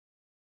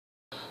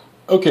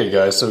Okay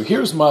guys, so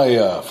here's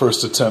my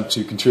first attempt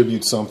to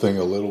contribute something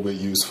a little bit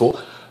useful.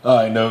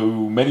 I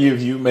know many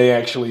of you may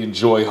actually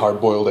enjoy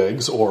hard-boiled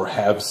eggs or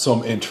have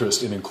some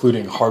interest in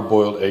including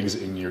hard-boiled eggs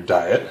in your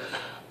diet.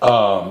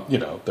 You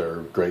know,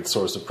 they're a great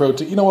source of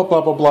protein. You know what,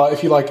 blah, blah, blah.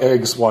 If you like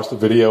eggs, watch the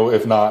video.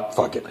 If not,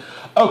 fuck it.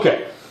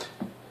 Okay,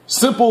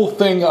 simple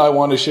thing I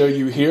want to show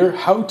you here.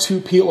 How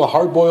to peel a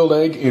hard-boiled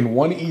egg in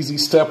one easy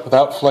step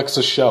without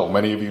flexus shell.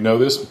 Many of you know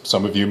this,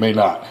 some of you may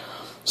not.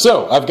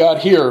 So, I've got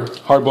here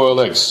hard-boiled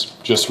eggs,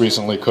 just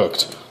recently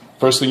cooked.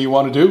 First thing you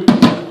want to do,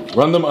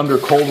 run them under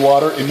cold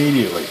water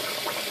immediately.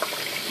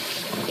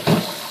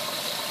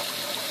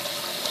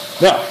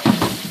 Now,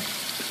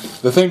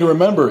 the thing to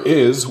remember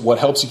is, what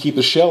helps you keep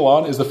the shell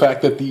on is the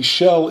fact that the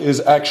shell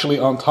is actually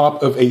on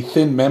top of a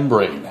thin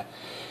membrane.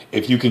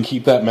 If you can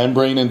keep that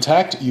membrane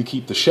intact, you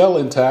keep the shell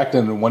intact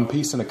and in one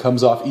piece and it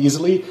comes off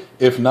easily.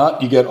 If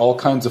not, you get all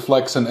kinds of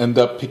flecks and end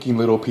up picking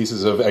little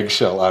pieces of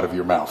eggshell out of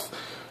your mouth.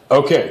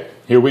 Okay,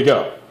 here we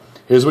go.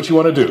 Here's what you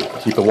want to do.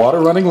 Keep the water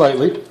running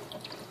lightly.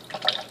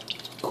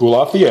 Cool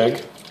off the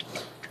egg.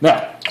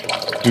 Now,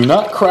 do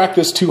not crack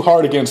this too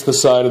hard against the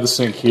side of the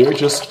sink here.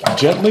 Just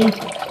gently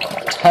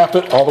tap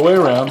it all the way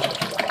around.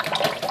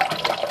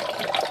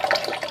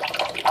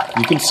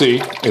 You can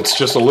see it's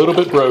just a little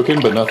bit broken,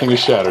 but nothing is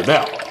shattered.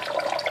 Now,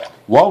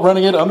 while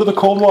running it under the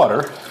cold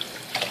water,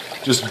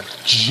 just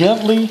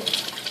gently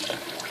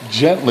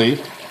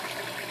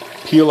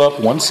peel up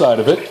one side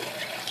of it,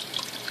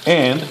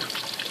 and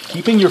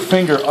keeping your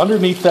finger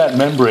underneath that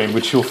membrane,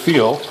 which you'll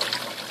feel,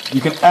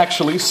 you can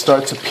actually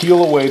start to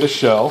peel away the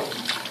shell.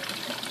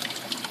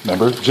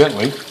 Remember,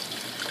 gently,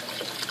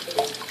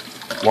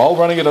 while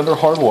running it under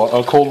cold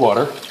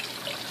water.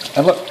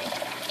 And look,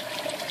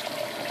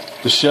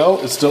 the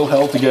shell is still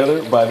held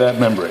together by that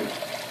membrane.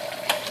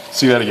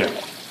 See that again.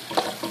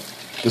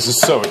 This is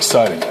so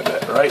exciting, I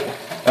bet, right?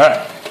 All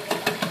right.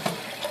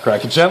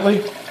 Crack it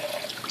gently.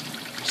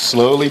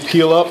 Slowly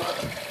peel up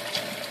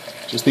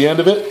just the end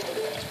of it.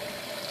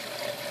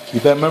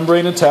 Keep that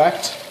membrane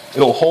intact.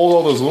 It'll hold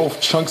all those little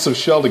chunks of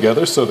shell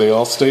together so they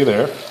all stay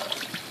there.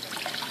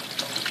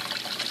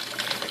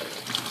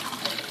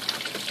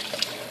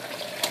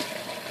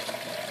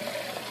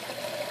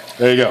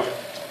 There you go.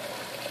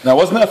 Now,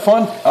 wasn't that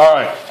fun? All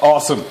right,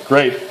 awesome,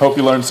 great. Hope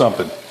you learned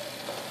something.